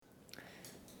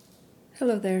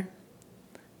Hello there.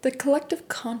 The collective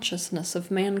consciousness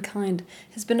of mankind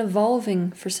has been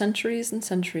evolving for centuries and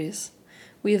centuries.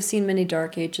 We have seen many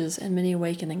dark ages and many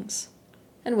awakenings.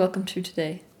 And welcome to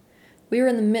today. We are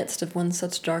in the midst of one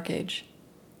such dark age.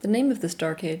 The name of this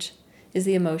dark age is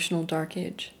the emotional dark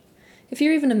age. If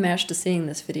you're even a match to seeing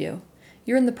this video,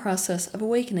 you're in the process of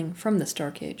awakening from this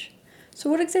dark age. So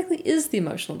what exactly is the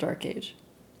emotional dark age?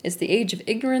 It's the age of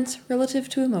ignorance relative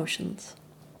to emotions.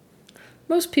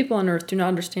 Most people on Earth do not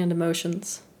understand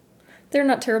emotions. They are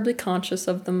not terribly conscious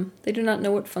of them. They do not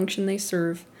know what function they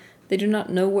serve. They do not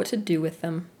know what to do with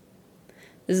them.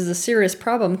 This is a serious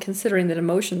problem considering that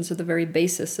emotions are the very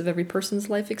basis of every person's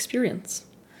life experience.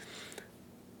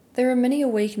 There are many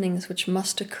awakenings which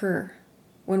must occur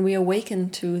when we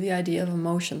awaken to the idea of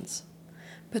emotions.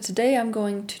 But today I'm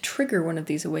going to trigger one of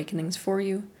these awakenings for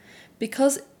you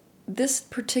because this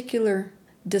particular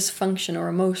dysfunction or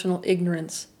emotional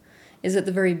ignorance is at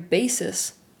the very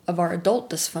basis of our adult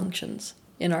dysfunctions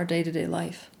in our day-to-day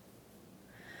life.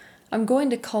 I'm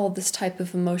going to call this type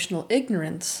of emotional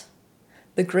ignorance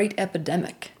the great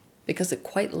epidemic because it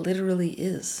quite literally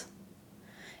is.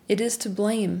 It is to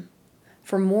blame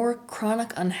for more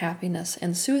chronic unhappiness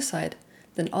and suicide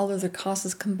than all other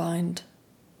causes combined.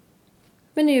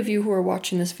 Many of you who are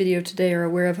watching this video today are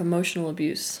aware of emotional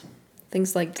abuse.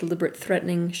 Things like deliberate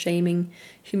threatening, shaming,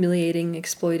 humiliating,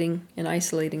 exploiting, and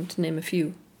isolating, to name a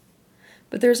few.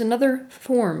 But there's another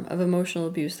form of emotional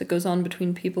abuse that goes on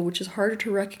between people which is harder to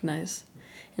recognize,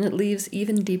 and it leaves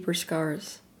even deeper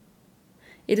scars.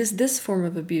 It is this form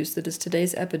of abuse that is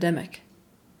today's epidemic,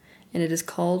 and it is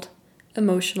called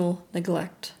emotional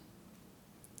neglect.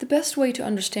 The best way to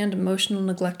understand emotional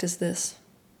neglect is this.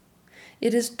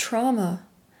 It is trauma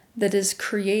that is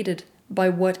created by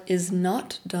what is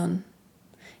not done,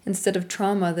 instead of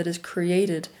trauma that is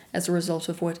created as a result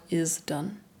of what is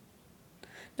done.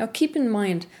 Now keep in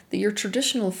mind that your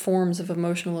traditional forms of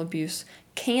emotional abuse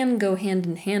can go hand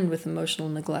in hand with emotional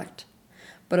neglect,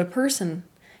 but a person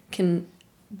can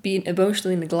be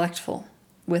emotionally neglectful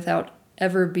without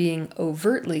ever being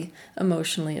overtly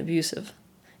emotionally abusive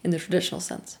in the traditional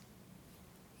sense.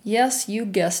 Yes, you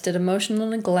guessed it, emotional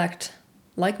neglect,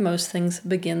 like most things,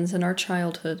 begins in our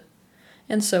childhood.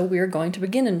 And so we are going to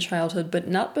begin in childhood, but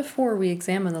not before we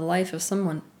examine the life of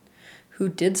someone who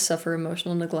did suffer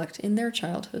emotional neglect in their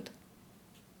childhood.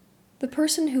 The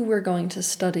person who we're going to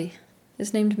study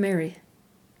is named Mary.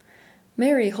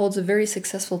 Mary holds a very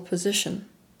successful position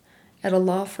at a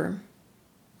law firm.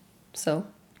 So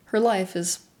her life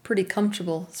is pretty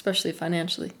comfortable, especially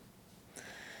financially.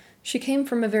 She came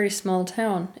from a very small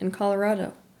town in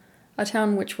Colorado, a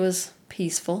town which was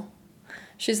peaceful.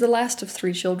 She's the last of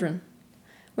 3 children.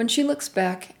 When she looks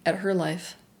back at her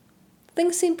life,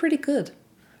 things seem pretty good.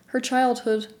 Her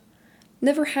childhood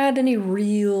never had any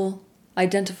real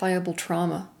identifiable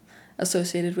trauma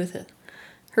associated with it.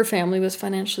 Her family was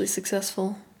financially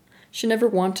successful. She never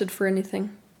wanted for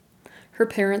anything. Her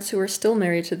parents, who are still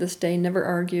married to this day, never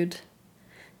argued.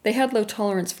 They had low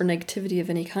tolerance for negativity of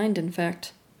any kind, in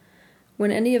fact.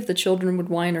 When any of the children would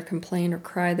whine or complain or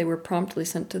cry, they were promptly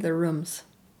sent to their rooms.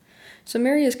 So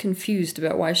Mary is confused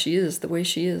about why she is the way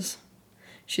she is.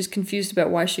 She's confused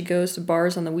about why she goes to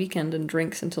bars on the weekend and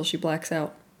drinks until she blacks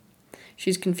out.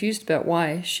 She's confused about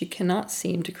why she cannot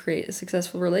seem to create a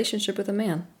successful relationship with a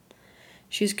man.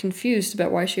 She's confused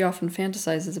about why she often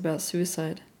fantasizes about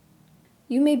suicide.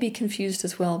 You may be confused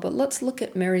as well, but let's look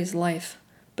at Mary's life,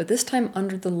 but this time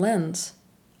under the lens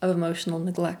of emotional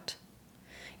neglect.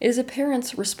 It is a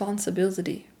parent's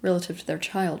responsibility relative to their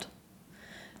child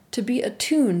to be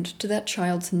attuned to that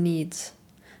child's needs.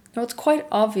 Now, it's quite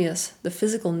obvious the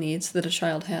physical needs that a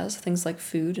child has, things like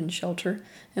food and shelter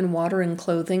and water and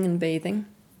clothing and bathing.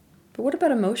 But what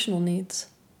about emotional needs?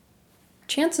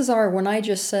 Chances are when I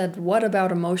just said, "What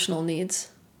about emotional needs?"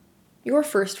 your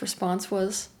first response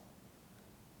was,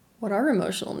 "What are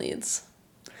emotional needs?"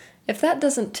 If that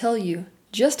doesn't tell you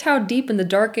just how deep in the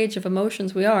dark age of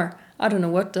emotions we are, I don't know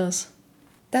what does.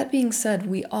 That being said,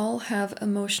 we all have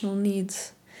emotional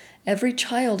needs. Every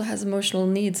child has emotional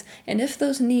needs, and if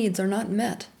those needs are not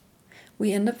met,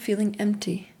 we end up feeling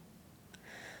empty.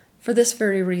 For this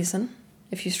very reason,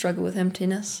 if you struggle with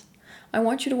emptiness, I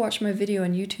want you to watch my video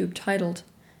on YouTube titled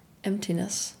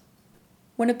Emptiness.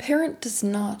 When a parent does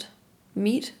not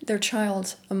meet their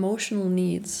child's emotional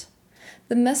needs,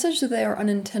 the message that they are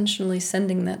unintentionally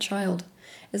sending that child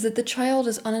is that the child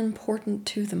is unimportant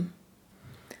to them.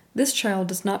 This child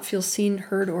does not feel seen,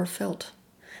 heard, or felt.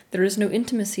 There is no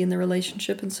intimacy in the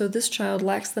relationship, and so this child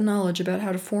lacks the knowledge about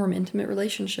how to form intimate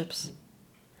relationships.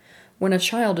 When a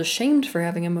child is shamed for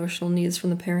having emotional needs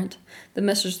from the parent, the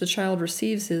message the child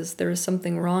receives is, there is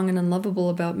something wrong and unlovable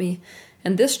about me,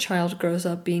 and this child grows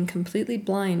up being completely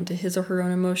blind to his or her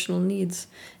own emotional needs,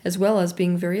 as well as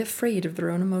being very afraid of their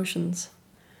own emotions.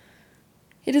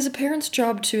 It is a parent's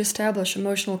job to establish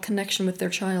emotional connection with their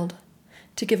child,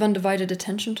 to give undivided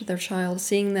attention to their child,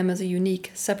 seeing them as a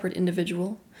unique, separate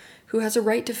individual who has a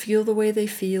right to feel the way they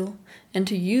feel, and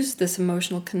to use this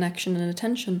emotional connection and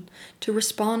attention to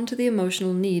respond to the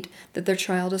emotional need that their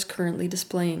child is currently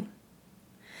displaying.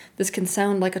 This can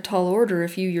sound like a tall order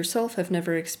if you yourself have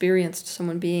never experienced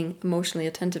someone being emotionally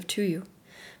attentive to you,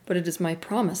 but it is my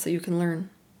promise that you can learn.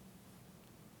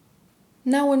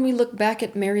 Now, when we look back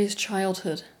at Mary's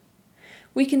childhood,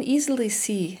 we can easily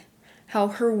see how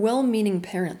her well-meaning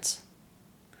parents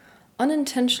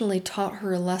unintentionally taught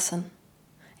her a lesson,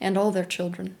 and all their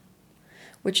children,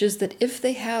 which is that if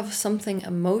they have something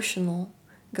emotional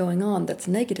going on that's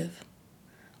negative,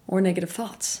 or negative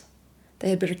thoughts,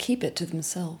 they had better keep it to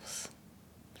themselves.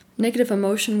 Negative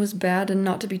emotion was bad and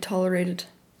not to be tolerated.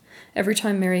 Every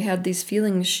time Mary had these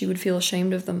feelings, she would feel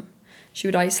ashamed of them. She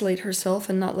would isolate herself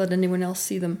and not let anyone else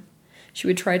see them. She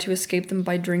would try to escape them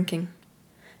by drinking.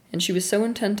 And she was so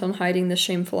intent on hiding this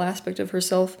shameful aspect of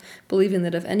herself, believing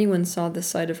that if anyone saw this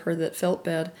side of her that felt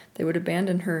bad, they would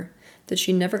abandon her, that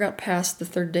she never got past the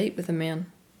third date with a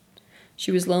man. She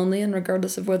was lonely, and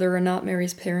regardless of whether or not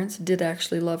Mary's parents did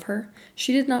actually love her,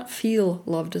 she did not feel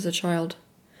loved as a child.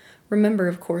 Remember,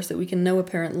 of course, that we can know a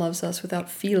parent loves us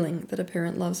without feeling that a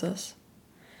parent loves us.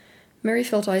 Mary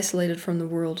felt isolated from the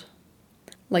world,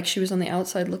 like she was on the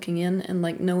outside looking in, and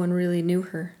like no one really knew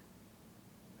her.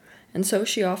 And so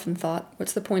she often thought,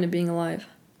 what's the point of being alive?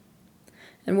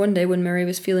 And one day when Mary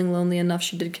was feeling lonely enough,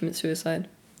 she did commit suicide.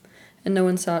 And no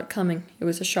one saw it coming. It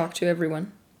was a shock to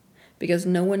everyone, because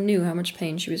no one knew how much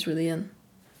pain she was really in.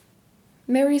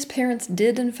 Mary's parents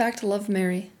did in fact love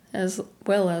Mary, as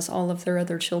well as all of their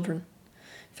other children.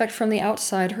 In fact, from the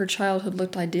outside, her childhood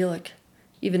looked idyllic,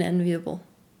 even enviable.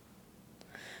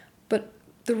 But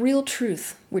the real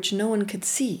truth, which no one could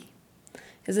see,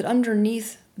 is that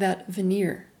underneath that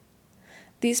veneer,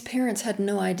 these parents had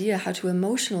no idea how to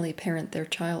emotionally parent their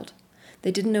child.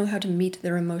 They didn't know how to meet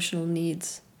their emotional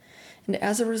needs. And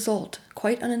as a result,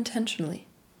 quite unintentionally,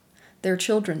 their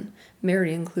children,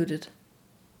 Mary included,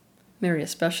 Mary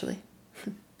especially,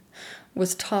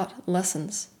 was taught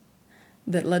lessons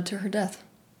that led to her death.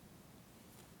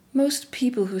 Most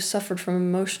people who suffered from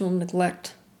emotional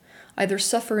neglect either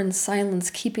suffer in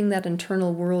silence, keeping that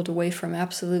internal world away from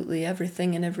absolutely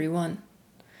everything and everyone,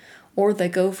 or they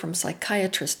go from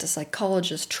psychiatrist to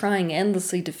psychologist, trying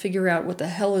endlessly to figure out what the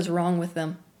hell is wrong with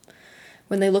them.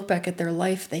 When they look back at their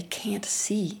life, they can't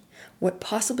see what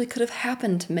possibly could have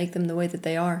happened to make them the way that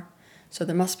they are, so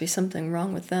there must be something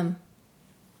wrong with them.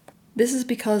 This is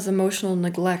because emotional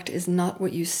neglect is not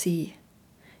what you see.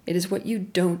 It is what you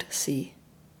don't see.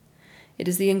 It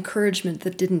is the encouragement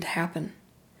that didn't happen.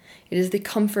 It is the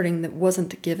comforting that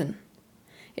wasn't given.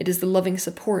 It is the loving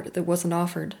support that wasn't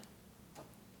offered.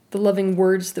 The loving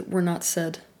words that were not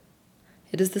said.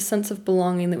 It is the sense of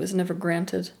belonging that was never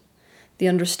granted, the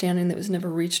understanding that was never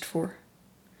reached for.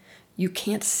 You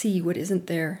can't see what isn't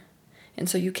there, and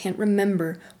so you can't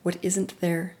remember what isn't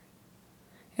there.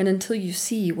 And until you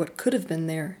see what could have been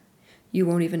there, you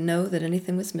won't even know that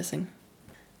anything was missing.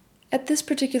 At this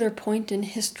particular point in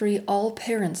history, all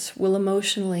parents will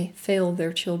emotionally fail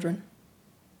their children.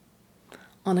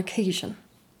 On occasion.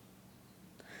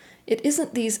 It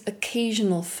isn't these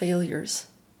occasional failures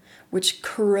which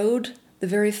corrode the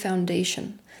very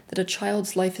foundation that a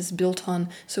child's life is built on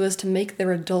so as to make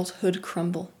their adulthood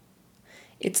crumble.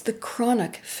 It's the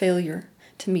chronic failure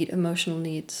to meet emotional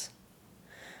needs.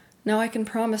 Now, I can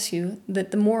promise you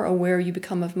that the more aware you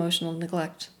become of emotional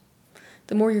neglect,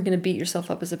 the more you're going to beat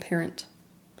yourself up as a parent,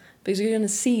 because you're going to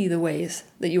see the ways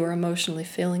that you are emotionally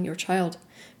failing your child,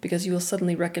 because you will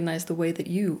suddenly recognize the way that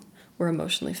you were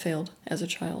emotionally failed as a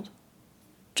child.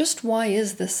 Just why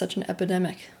is this such an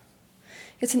epidemic?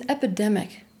 It's an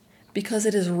epidemic because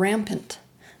it is rampant.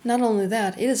 Not only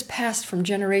that, it is passed from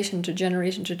generation to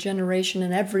generation to generation,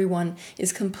 and everyone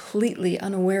is completely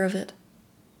unaware of it.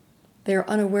 They are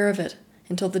unaware of it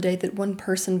until the day that one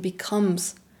person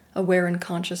becomes aware and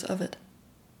conscious of it.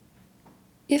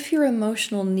 If your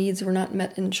emotional needs were not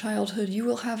met in childhood, you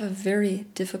will have a very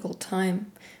difficult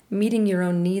time meeting your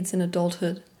own needs in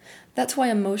adulthood. That's why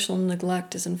emotional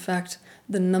neglect is in fact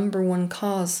the number one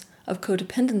cause of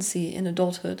codependency in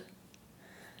adulthood.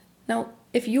 Now,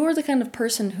 if you're the kind of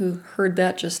person who heard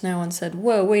that just now and said,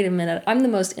 whoa, wait a minute, I'm the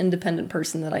most independent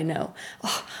person that I know.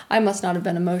 Oh, I must not have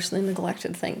been emotionally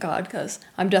neglected, thank God, because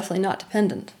I'm definitely not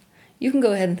dependent. you can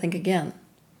go ahead and think again,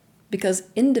 because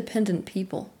independent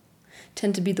people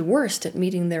tend to be the worst at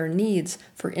meeting their needs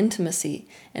for intimacy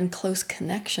and close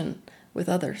connection with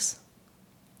others.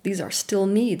 These are still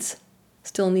needs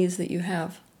that you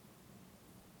have.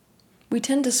 We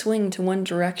tend to swing to one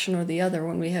direction or the other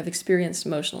when we have experienced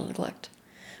emotional neglect.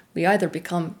 We either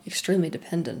become extremely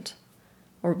dependent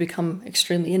or become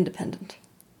extremely independent.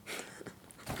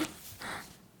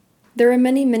 There are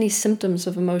many, many symptoms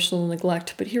of emotional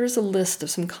neglect, but here is a list of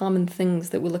some common things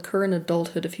that will occur in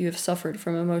adulthood if you have suffered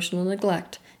from emotional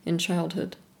neglect in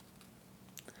childhood.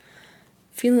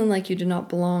 Feeling like you do not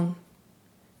belong,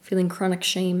 feeling chronic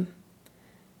shame,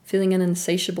 feeling an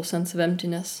insatiable sense of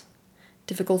emptiness,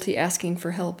 difficulty asking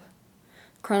for help,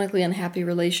 chronically unhappy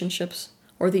relationships,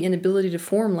 or the inability to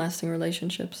form lasting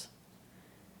relationships.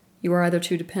 You are either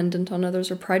too dependent on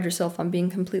others or pride yourself on being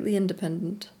completely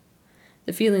independent.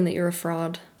 The feeling that you're a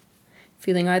fraud,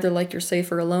 feeling either like you're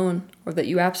safer alone or that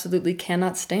you absolutely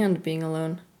cannot stand being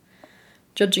alone,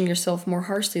 judging yourself more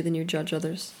harshly than you judge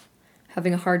others,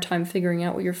 having a hard time figuring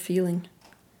out what you're feeling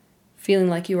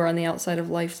like you are on the outside of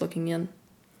life looking in,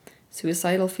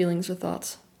 suicidal feelings or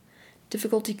thoughts,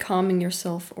 difficulty calming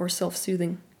yourself or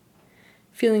self-soothing,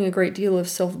 feeling a great deal of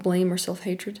self-blame or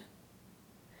self-hatred,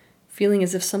 feeling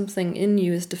as if something in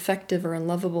you is defective or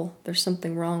unlovable, there's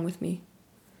something wrong with me,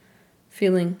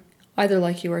 feeling either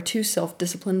like you are too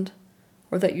self-disciplined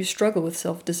or that you struggle with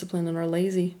self-discipline and are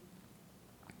lazy,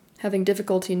 having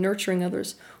difficulty nurturing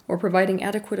others or providing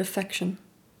adequate affection.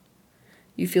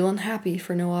 You feel unhappy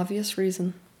for no obvious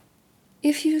reason.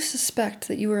 If you suspect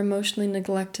that you were emotionally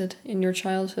neglected in your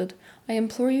childhood, I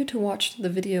implore you to watch the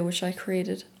video which I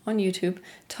created on YouTube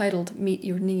titled Meet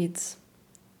Your Needs.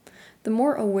 The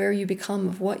more aware you become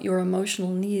of what your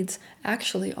emotional needs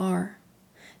actually are,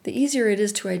 the easier it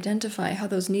is to identify how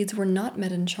those needs were not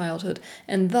met in childhood,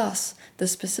 and thus the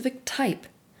specific type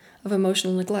of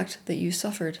emotional neglect that you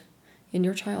suffered in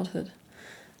your childhood.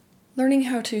 Learning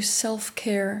how to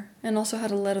self-care and also how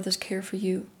to let others care for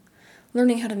you.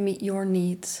 Learning how to meet your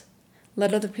needs,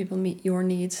 let other people meet your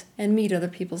needs, and meet other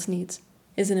people's needs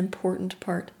is an important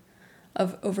part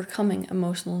of overcoming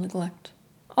emotional neglect.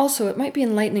 Also, it might be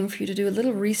enlightening for you to do a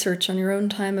little research on your own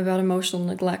time about emotional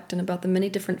neglect and about the many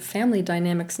different family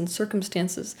dynamics and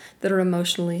circumstances that are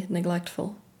emotionally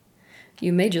neglectful.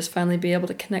 You may just finally be able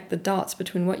to connect the dots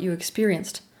between what you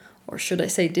experienced, or should I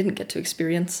say didn't get to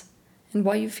experience, and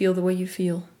why you feel the way you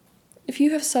feel. If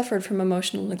you have suffered from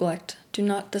emotional neglect, do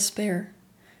not despair.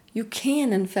 You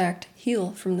can, in fact,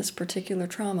 heal from this particular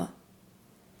trauma.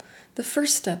 The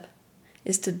first step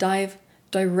is to dive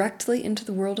directly into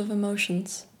the world of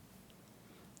emotions.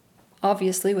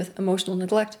 Obviously, with emotional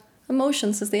neglect,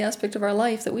 emotions is the aspect of our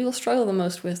life that we will struggle the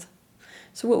most with.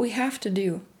 So what we have to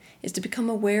do is to become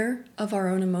aware of our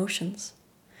own emotions.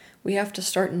 We have to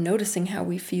start noticing how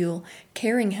we feel,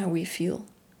 caring how we feel.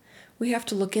 We have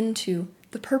to look into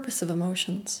the purpose of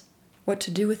emotions, what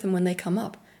to do with them when they come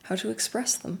up, how to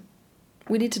express them.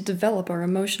 We need to develop our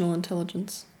emotional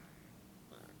intelligence.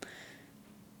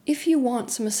 If you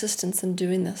want some assistance in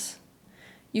doing this,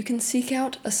 you can seek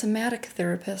out a somatic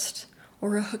therapist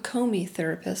or a Hakomi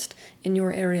therapist in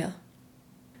your area.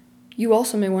 You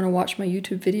also may want to watch my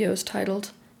YouTube videos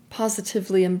titled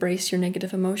Positively Embrace Your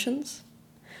Negative Emotions,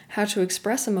 How to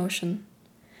Express Emotion,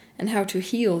 and How to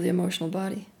Heal the Emotional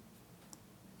Body.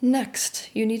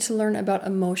 Next, you need to learn about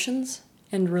emotions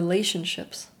and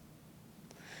relationships.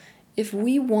 If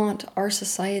we want our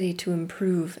society to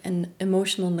improve and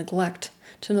emotional neglect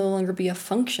to no longer be a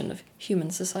function of human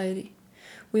society,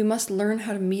 we must learn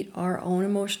how to meet our own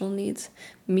emotional needs,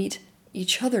 meet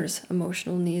each other's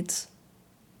emotional needs,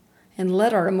 and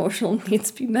let our emotional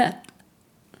needs be met.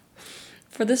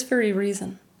 For this very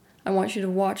reason, I want you to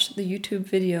watch the YouTube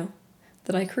video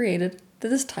that I created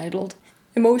that is titled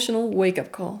Emotional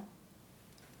Wake-Up Call.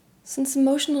 Since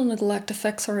emotional neglect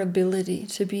affects our ability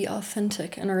to be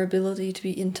authentic and our ability to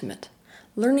be intimate,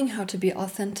 learning how to be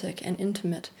authentic and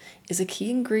intimate is a key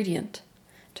ingredient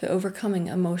to overcoming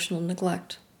emotional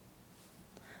neglect.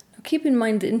 Now keep in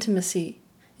mind that intimacy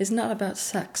is not about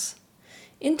sex.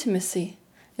 Intimacy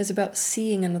is about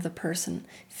seeing another person,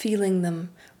 feeling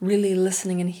them, really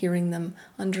listening and hearing them,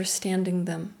 understanding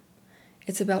them.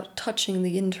 It's about touching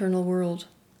the internal world.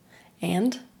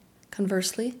 And,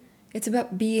 conversely, it's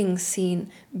about being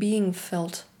seen, being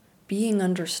felt, being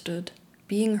understood,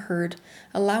 being heard,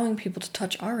 allowing people to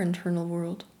touch our internal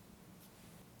world.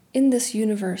 In this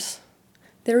universe,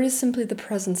 there is simply the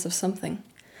presence of something,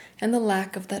 and the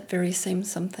lack of that very same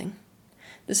something.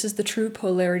 This is the true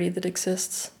polarity that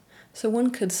exists. So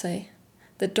one could say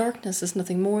that darkness is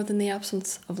nothing more than the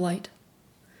absence of light.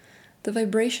 The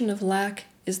vibration of lack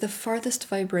is the farthest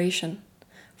vibration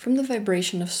from the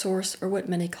vibration of Source, or what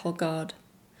many call God.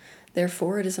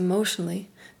 Therefore, it is emotionally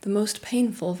the most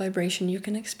painful vibration you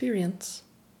can experience.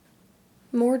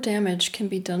 More damage can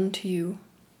be done to you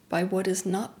by what is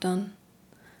not done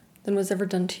than was ever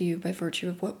done to you by virtue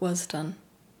of what was done.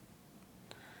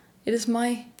 It is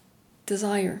my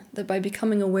desire that by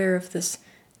becoming aware of this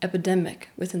epidemic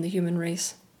within the human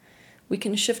race, we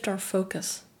can shift our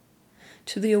focus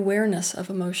to the awareness of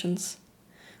emotions.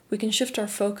 We can shift our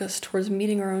focus towards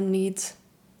meeting our own needs,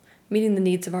 meeting the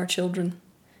needs of our children,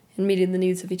 and meeting the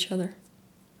needs of each other.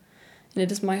 And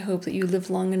it is my hope that you live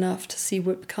long enough to see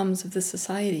what becomes of this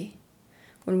society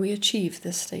when we achieve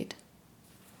this state.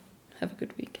 Have a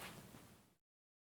good week.